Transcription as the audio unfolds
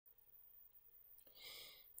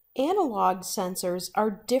Analog sensors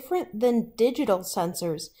are different than digital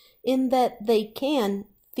sensors in that they can,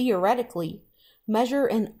 theoretically, measure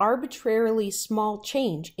an arbitrarily small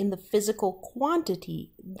change in the physical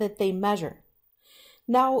quantity that they measure.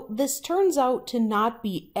 Now, this turns out to not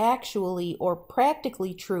be actually or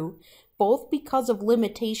practically true, both because of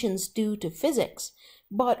limitations due to physics,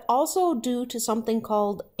 but also due to something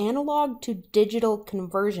called analog to digital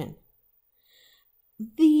conversion.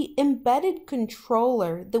 The embedded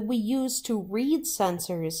controller that we use to read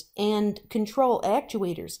sensors and control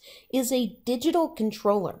actuators is a digital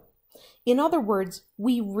controller. In other words,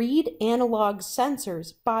 we read analog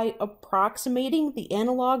sensors by approximating the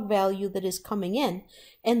analog value that is coming in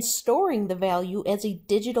and storing the value as a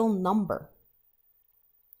digital number.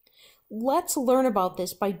 Let's learn about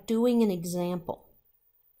this by doing an example.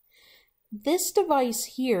 This device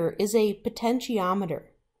here is a potentiometer.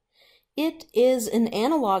 It is an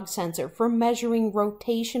analog sensor for measuring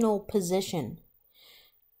rotational position.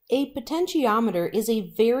 A potentiometer is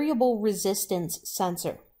a variable resistance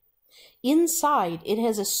sensor. Inside, it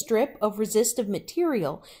has a strip of resistive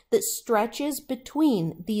material that stretches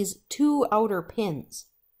between these two outer pins.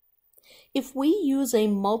 If we use a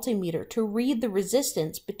multimeter to read the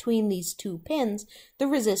resistance between these two pins, the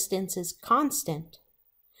resistance is constant.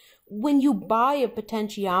 When you buy a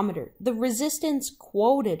potentiometer, the resistance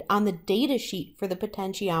quoted on the data sheet for the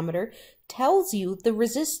potentiometer tells you the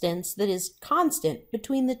resistance that is constant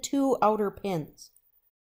between the two outer pins.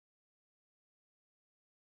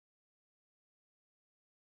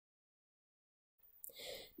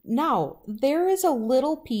 Now, there is a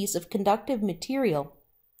little piece of conductive material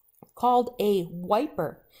called a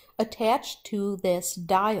wiper attached to this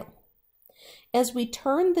dial. As we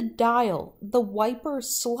turn the dial, the wiper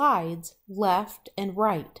slides left and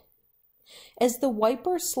right. As the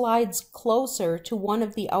wiper slides closer to one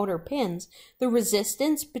of the outer pins, the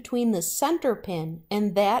resistance between the center pin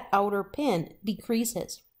and that outer pin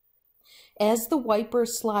decreases. As the wiper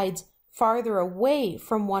slides farther away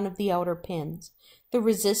from one of the outer pins, the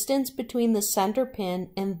resistance between the center pin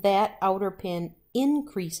and that outer pin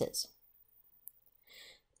increases.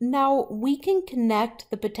 Now we can connect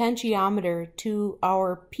the potentiometer to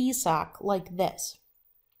our PSoC like this.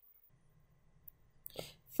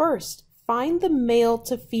 First, find the male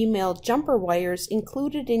to female jumper wires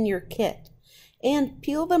included in your kit and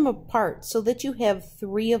peel them apart so that you have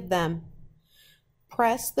 3 of them.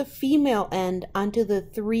 Press the female end onto the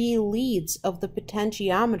 3 leads of the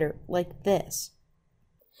potentiometer like this.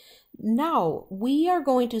 Now we are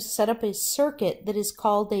going to set up a circuit that is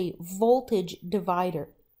called a voltage divider.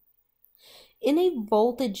 In a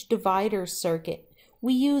voltage divider circuit,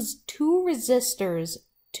 we use 2 resistors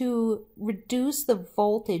to reduce the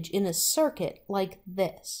voltage in a circuit like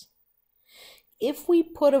this. If we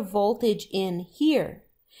put a voltage in here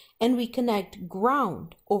and we connect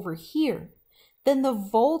ground over here, then the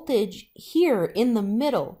voltage here in the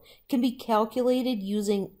middle can be calculated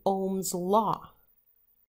using Ohm's law.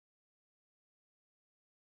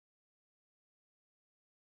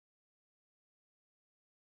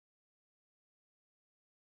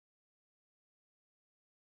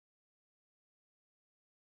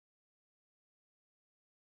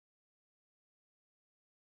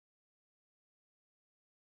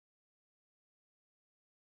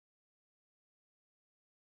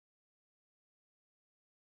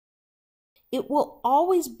 It will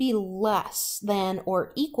always be less than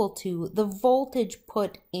or equal to the voltage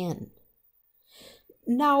put in.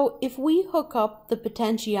 Now, if we hook up the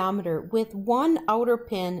potentiometer with one outer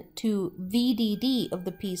pin to VDD of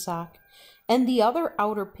the PSoC and the other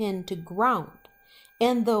outer pin to ground,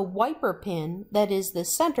 and the wiper pin, that is the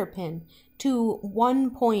center pin, to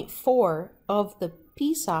 1.4 of the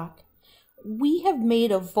PSoC, we have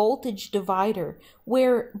made a voltage divider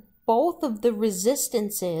where both of the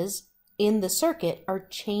resistances in the circuit are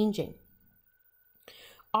changing.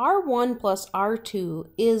 R1 plus R2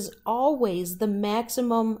 is always the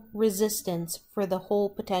maximum resistance for the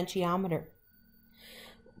whole potentiometer.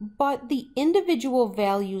 But the individual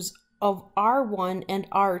values of R1 and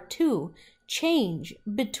R2 change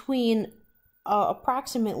between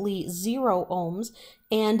approximately 0 ohms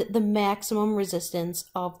and the maximum resistance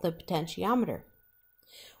of the potentiometer.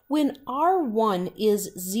 When R1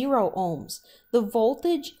 is 0 ohms, the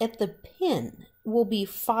voltage at the pin will be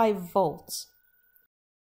 5 volts.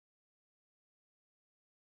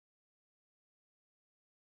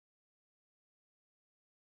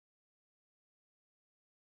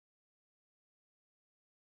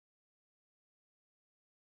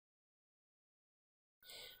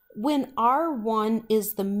 When R1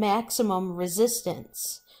 is the maximum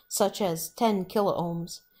resistance, such as 10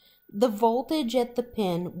 kiloohms, the voltage at the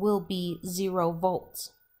pin will be 0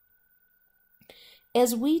 volts.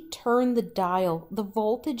 As we turn the dial, the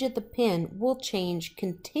voltage at the pin will change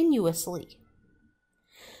continuously.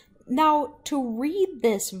 Now, to read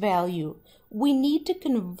this value, we need to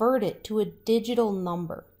convert it to a digital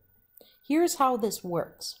number. Here's how this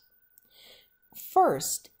works.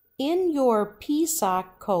 First, in your PSoC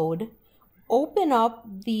code, open up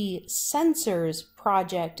the sensors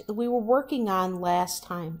project that we were working on last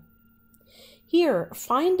time. Here,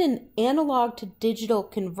 find an analog to digital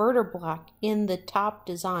converter block in the top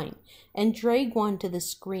design and drag one to the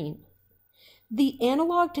screen. The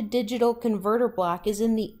analog to digital converter block is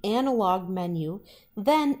in the analog menu,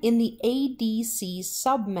 then in the ADC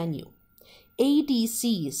submenu.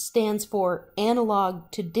 ADC stands for analog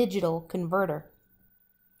to digital converter.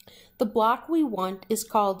 The block we want is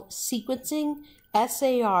called sequencing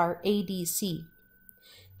SAR ADC.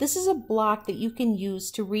 This is a block that you can use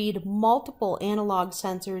to read multiple analog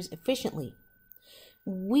sensors efficiently.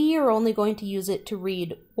 We are only going to use it to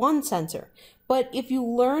read one sensor, but if you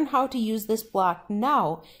learn how to use this block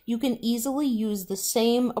now, you can easily use the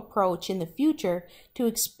same approach in the future to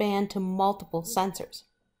expand to multiple sensors.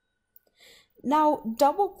 Now,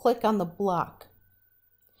 double-click on the block.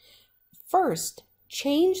 First,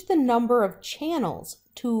 change the number of channels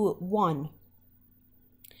to 1.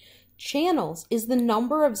 Channels is the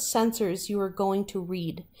number of sensors you are going to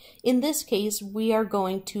read. In this case, we are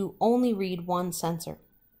going to only read one sensor.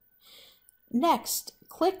 Next,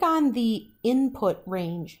 click on the input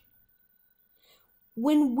range.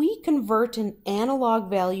 When we convert an analog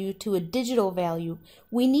value to a digital value,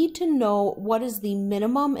 we need to know what is the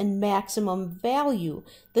minimum and maximum value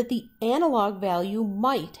that the analog value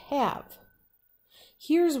might have.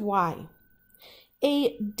 Here's why.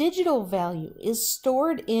 A digital value is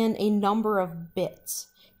stored in a number of bits,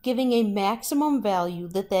 giving a maximum value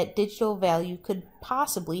that that digital value could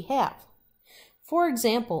possibly have. For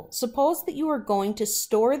example, suppose that you are going to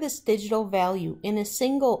store this digital value in a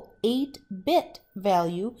single 8-bit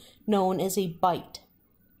value known as a byte.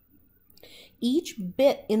 Each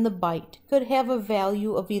bit in the byte could have a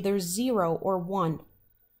value of either 0 or 1.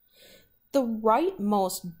 The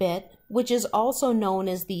rightmost bit, which is also known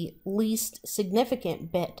as the least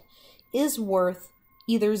significant bit, is worth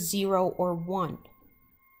either 0 or 1.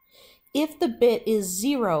 If the bit is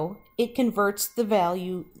 0, it converts the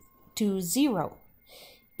value to 0.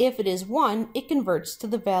 If it is 1, it converts to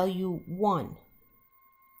the value 1.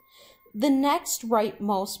 The next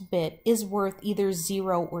rightmost bit is worth either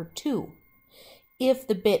 0 or 2. If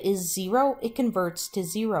the bit is 0, it converts to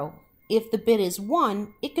 0. If the bit is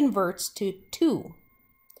 1, it converts to 2.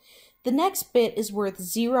 The next bit is worth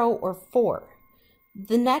 0 or 4.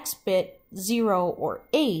 The next bit 0 or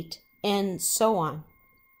 8, and so on.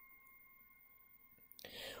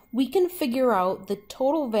 We can figure out the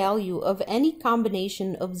total value of any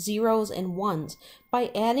combination of zeros and ones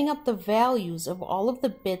by adding up the values of all of the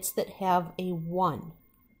bits that have a 1.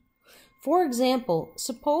 For example,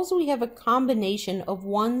 suppose we have a combination of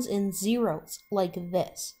ones and zeros like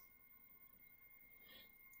this.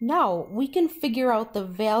 Now we can figure out the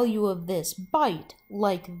value of this byte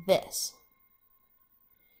like this.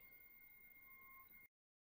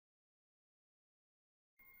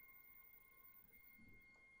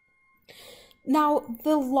 Now,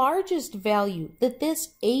 the largest value that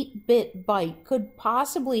this 8-bit byte could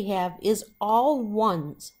possibly have is all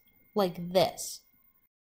ones, like this.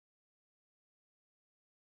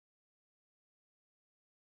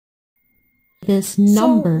 This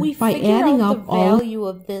number so we by figure adding out up the value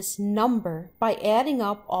of this number by adding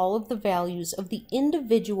up all of the values of the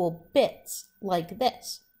individual bits, like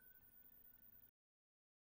this.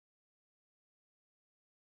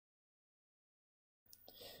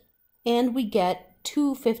 And we get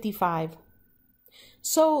 255.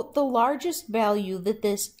 So the largest value that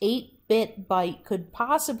this 8-bit byte could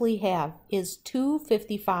possibly have is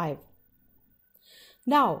 255.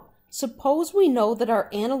 Now, suppose we know that our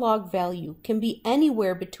analog value can be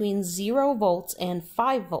anywhere between 0 volts and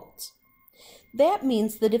 5 volts. That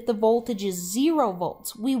means that if the voltage is 0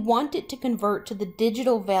 volts, we want it to convert to the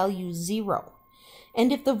digital value 0.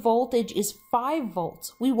 And if the voltage is 5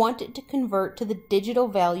 volts, we want it to convert to the digital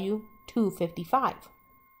value 255.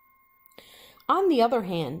 On the other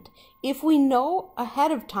hand, if we know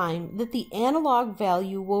ahead of time that the analog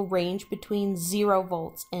value will range between 0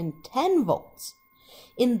 volts and 10 volts,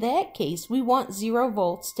 in that case we want 0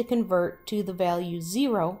 volts to convert to the value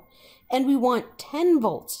 0, and we want 10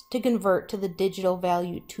 volts to convert to the digital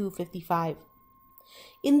value 255.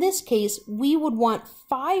 In this case, we would want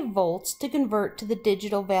 5 volts to convert to the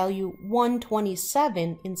digital value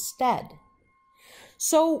 127 instead.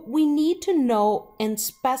 So we need to know and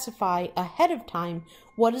specify ahead of time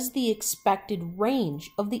what is the expected range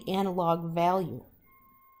of the analog value.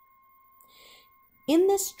 In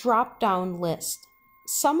this drop-down list,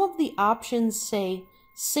 some of the options say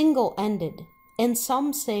single-ended and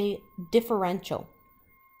some say differential.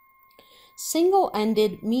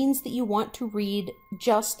 Single-ended means that you want to read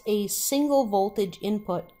just a single voltage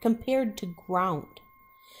input compared to ground.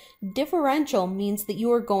 Differential means that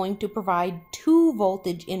you are going to provide two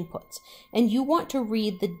voltage inputs and you want to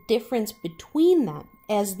read the difference between them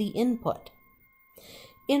as the input.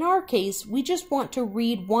 In our case, we just want to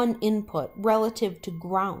read one input relative to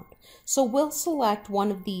ground, so we'll select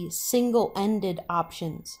one of the single-ended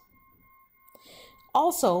options.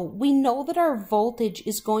 Also, we know that our voltage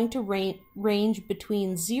is going to range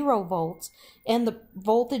between 0 volts and the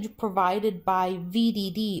voltage provided by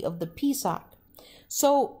VDD of the PSoC.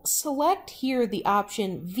 So select here the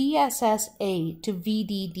option VSSA to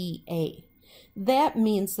VDDA. That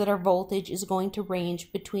means that our voltage is going to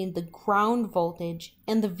range between the ground voltage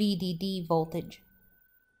and the VDD voltage.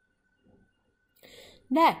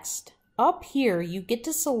 Next, up here you get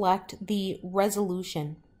to select the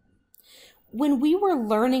resolution. When we were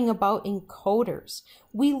learning about encoders,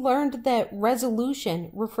 we learned that resolution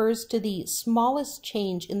refers to the smallest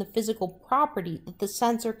change in the physical property that the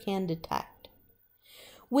sensor can detect.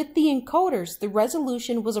 With the encoders, the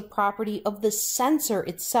resolution was a property of the sensor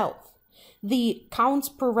itself, the counts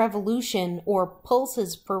per revolution or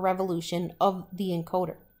pulses per revolution of the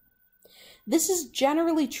encoder. This is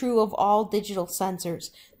generally true of all digital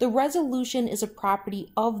sensors. The resolution is a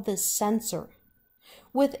property of the sensor.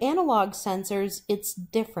 With analog sensors, it's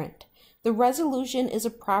different. The resolution is a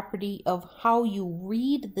property of how you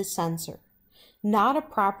read the sensor, not a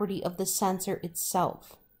property of the sensor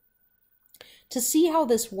itself. To see how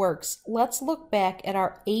this works, let's look back at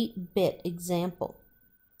our 8-bit example.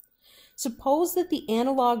 Suppose that the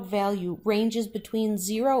analog value ranges between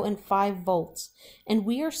 0 and 5 volts, and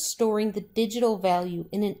we are storing the digital value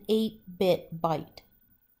in an 8-bit byte.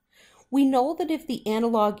 We know that if the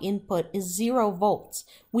analog input is 0 volts,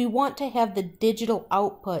 we want to have the digital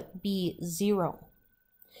output be 0.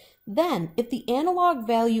 Then, if the analog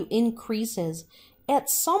value increases, at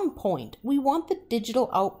some point we want the digital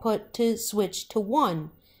output to switch to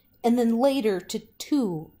 1, and then later to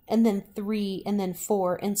 2, and then 3, and then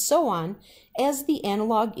 4, and so on, as the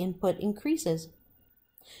analog input increases.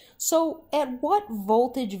 So, at what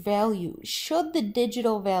voltage value should the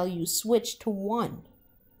digital value switch to 1?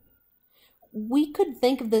 We could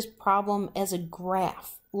think of this problem as a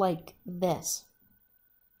graph like this.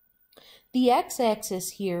 The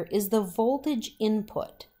x-axis here is the voltage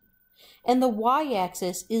input, and the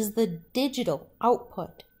y-axis is the digital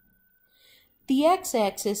output. The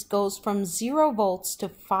x-axis goes from 0 volts to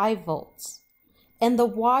 5 volts, and the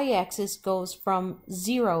y-axis goes from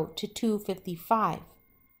 0 to 255.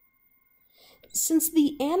 Since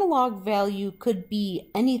the analog value could be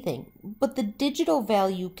anything, but the digital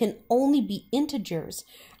value can only be integers,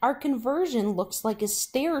 our conversion looks like a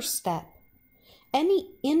stair step.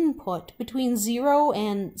 Any input between 0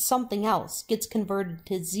 and something else gets converted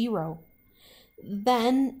to 0.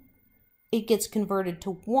 Then it gets converted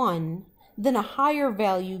to 1. Then a higher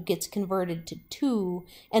value gets converted to 2,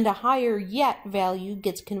 and a higher yet value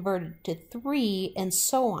gets converted to 3, and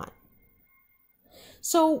so on.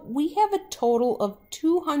 So we have a total of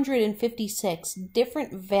 256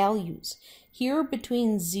 different values here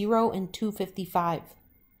between 0 and 255.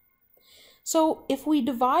 So if we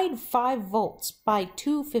divide 5 volts by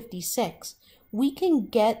 256, we can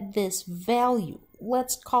get this value.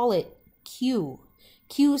 Let's call it Q.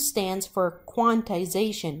 Q stands for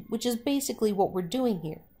quantization, which is basically what we're doing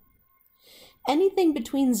here. Anything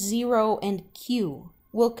between 0 and Q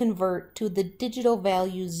will convert to the digital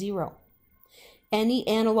value 0. Any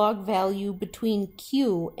analog value between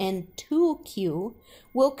Q and 2Q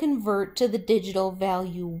will convert to the digital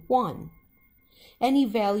value 1. Any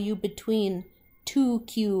value between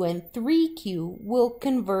 2Q and 3Q will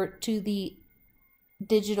convert to the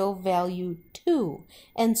digital value 2,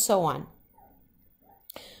 and so on.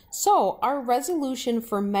 So our resolution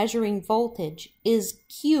for measuring voltage is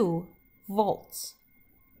Q volts.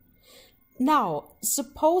 Now,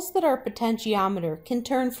 suppose that our potentiometer can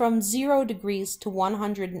turn from 0 degrees to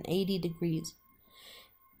 180 degrees,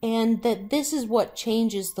 and that this is what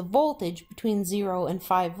changes the voltage between 0 and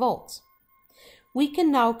 5 volts. We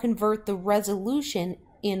can now convert the resolution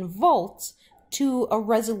in volts to a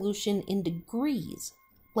resolution in degrees,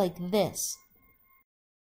 like this.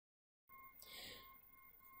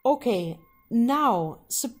 Okay, now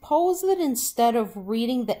suppose that instead of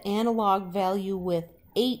reading the analog value with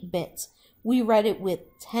 8 bits, we read it with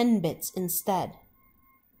 10 bits instead.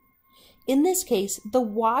 In this case, the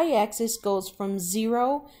y-axis goes from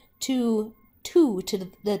 0 to 2 to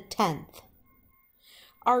the 10th.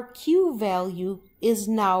 Our Q value is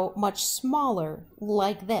now much smaller,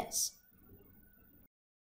 like this.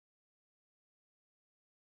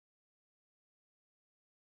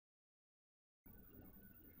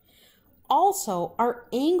 Also, our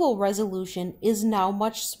angle resolution is now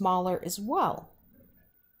much smaller as well.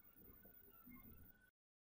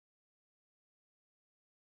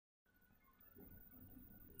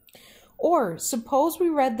 Or suppose we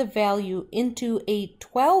read the value into a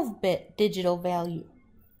 12-bit digital value.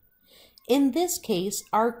 In this case,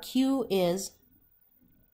 our Q is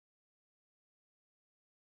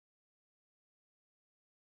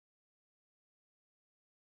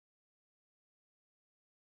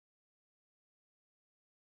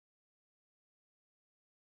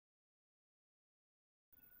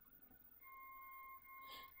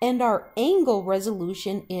and our angle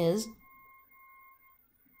resolution is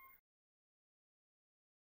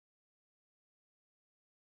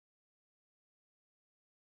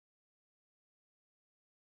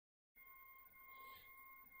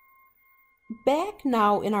back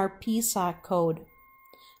now in our PSoC code.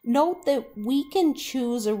 Note that we can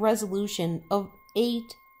choose a resolution of 8,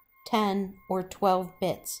 10, or 12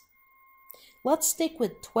 bits. Let's stick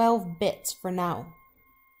with 12 bits for now.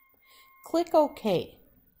 Click OK.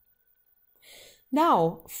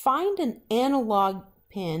 Now, find an analog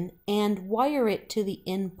pin and wire it to the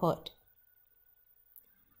input.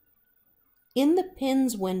 In the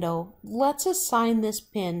pins window, let's assign this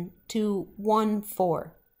pin to 1,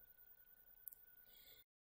 4.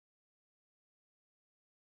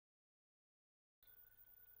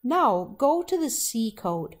 Now, go to the C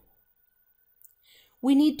code.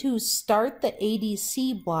 We need to start the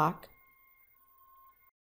ADC block,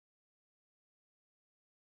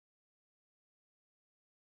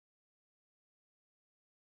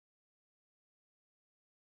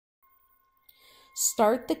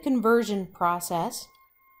 start the conversion process,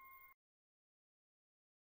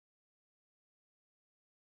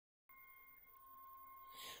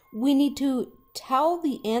 we need to tell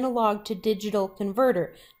the analog to digital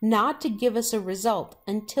converter not to give us a result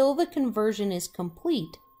until the conversion is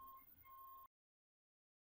complete.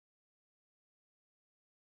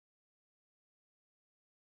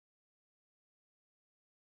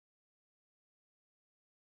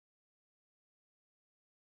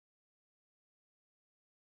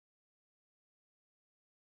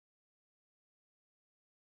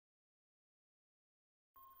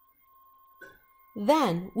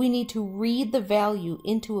 Then we need to read the value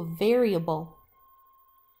into a variable.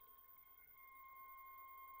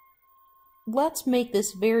 Let's make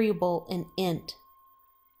this variable an int.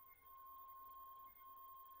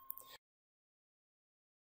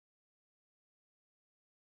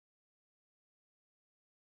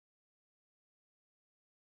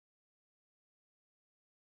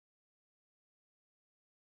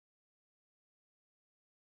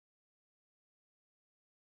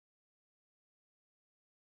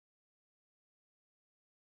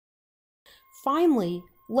 Finally,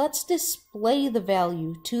 let's display the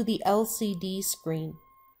value to the LCD screen.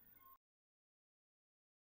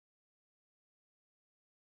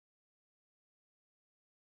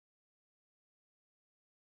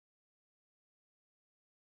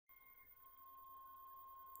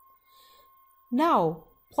 Now,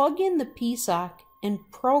 plug in the PSoC and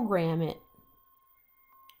program it.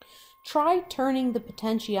 Try turning the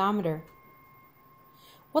potentiometer.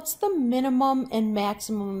 What's the minimum and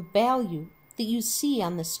maximum value that you see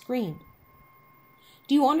on the screen?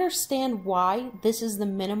 Do you understand why this is the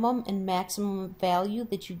minimum and maximum value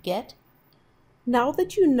that you get? Now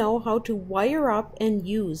that you know how to wire up and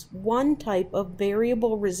use one type of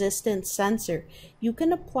variable resistance sensor, you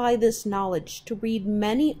can apply this knowledge to read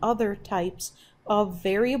many other types of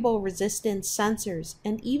variable resistance sensors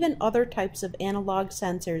and even other types of analog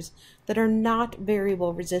sensors that are not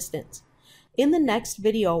variable resistance. In the next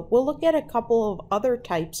video, we'll look at a couple of other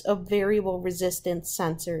types of variable resistance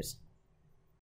sensors.